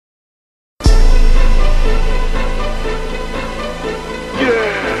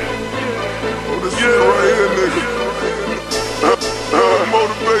Oh, this shit right here, nigga.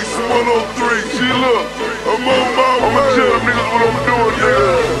 Motivation 103. See, look, I'm on my way. I'ma tell them niggas what I'm doing,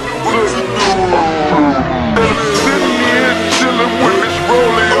 nigga. What you doing? And I'm sitting here chilling with this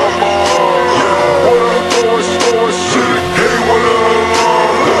rollie on my arm. What up, boys? Should've came with a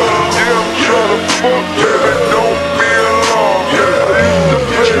alarm. Yeah, I'm tryna fuck, baby, don't be alarmed. Yeah, I used to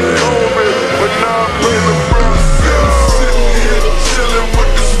play COVID, but now I'm in the front. Sitting here chilling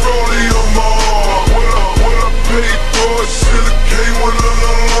with this rollie on my arm. What I paid for it, should've came with an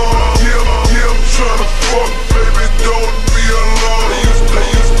alarm. Yeah, I'm tryna fuck, baby, don't be alarmed. I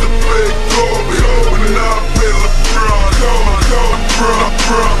used to play COVID, but now I'm in LeBron.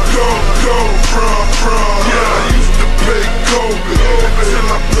 Yeah, I used to play COVID until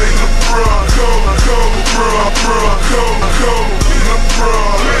I played LeBron.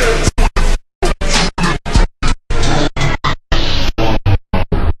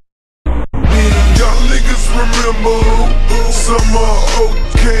 Y'all niggas remember who? Summer Oak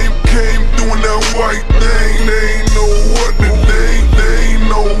came doing that white thing. They ain't know what to think. They ain't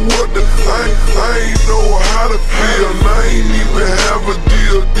know what to think. I ain't know how to feel. And I ain't even have a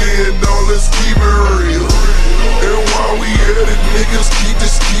deal then. Now let's keep it real. And while we at it, niggas keep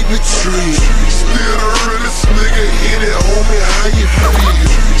it real. Still the realest nigga in it, homie, how you feel?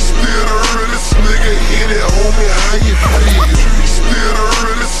 Still the realest nigga in it, homie, how you feel? Still the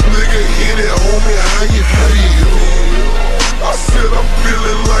realest nigga in it, homie, how you feel? I said I'm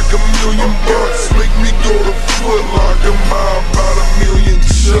feeling like $1,000,000. Make me go to Foot Locker, buy about 1,000,000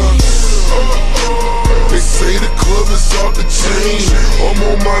 chucks. They say the club is off the chain. I'm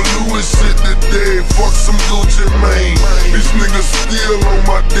on my Louis shit today, fuck some Gucci, man. These niggas still on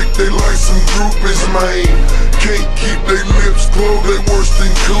my dick, they like some groupies, man. Can't keep they lips closed, they worse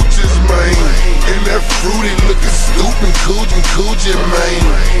than coochies, man. And that fruity looking stupid, coochie, man.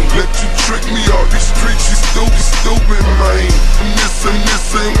 Let you trick me off these streets, you stupid, man. And this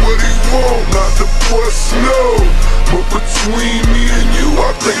ain't what he want, not the boy Snow. But between me and you,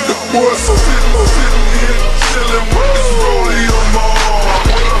 I think the boy sitting here chillin' with this rollie on my arm.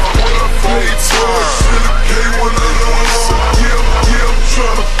 What I paid for it, should've came with an alarm. Yeah, I'm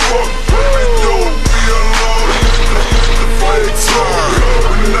tryna fuck, baby, don't be alarmed. Used to play talk,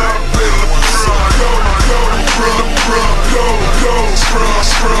 but now I'm in LeBron.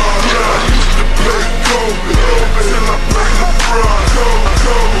 Yeah, I used to play COVID till I played LeBron.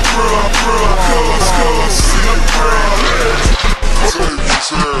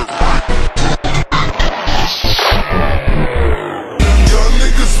 Y'all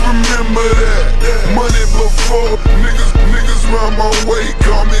niggas remember that money before niggas round my way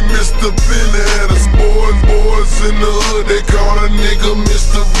call me Mr. Bananas. Boys in the hood, they call a nigga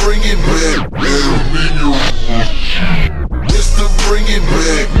Mr. Bring It Back. Mr. Bring It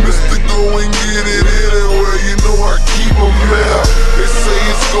Back, Mr. Go and get it anywhere, you know I keep 'em out. They say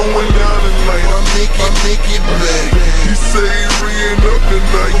it's going down tonight, I make it back. He say he re-ing up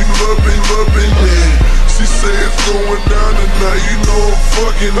tonight, you loving that. She say it's going down tonight, you know I'm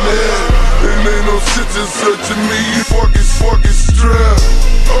fucking that. And ain't no shit in such to me, you fucking strap.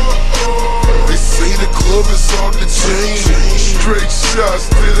 They say the club is off the chain. Straight shots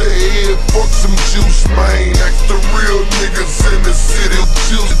to the head, fuck some juice, man. Ask the real niggas in the city,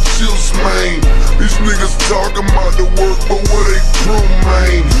 juice, man. These niggas talking about the work, but what they prove,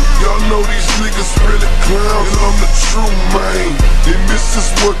 man? Y'all know these niggas really clowns, and I'm the true, man. And this is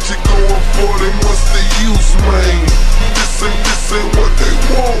what you're going for, they must have used, man. This ain't what they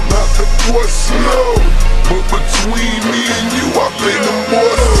want, not the boy Snow. But between me and you, I think them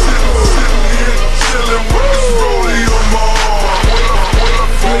boys sitting here chillin' with this rollie on my arm. What I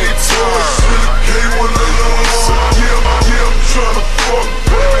paid for it, should've came with an alarm. Yeah, I'm tryna fuck,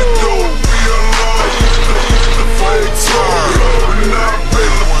 baby, don't be alarmed. Used to play talk, but now I'm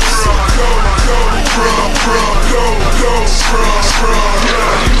in LeBron. Yeah,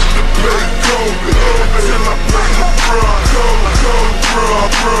 I used to play COVID till I played LeBron.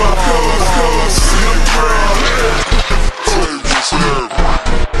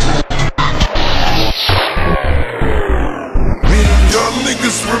 Y'all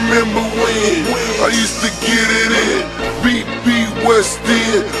niggas remember when I used to get it in, beat West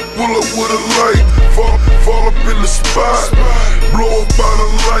End, pull up with a light, fall up in the spot, blow up by the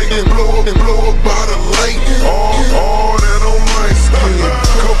light, blow up by the light. All that on my skin,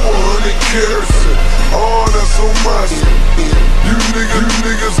 couple hundred carats, all that's on my skin. You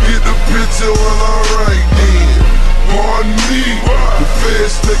niggas get the picture, well alright then. Pardon me, the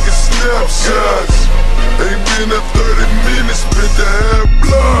feds taking snapshots. Ain't been there 30 minutes, spent the half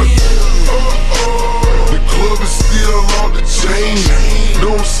block. The club is still on the chain.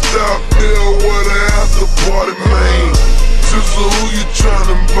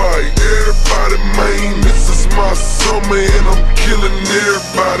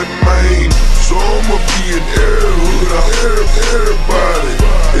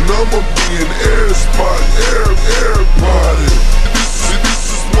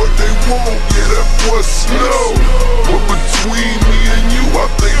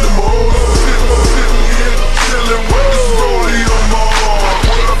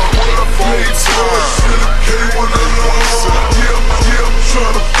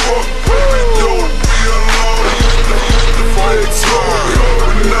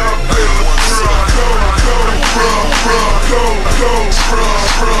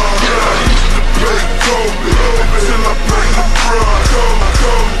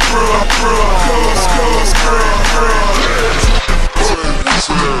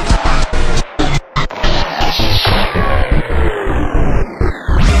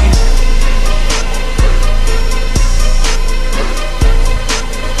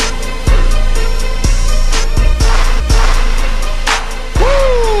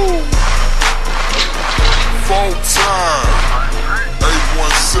 more time.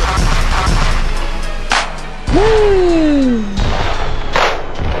 817. Woo!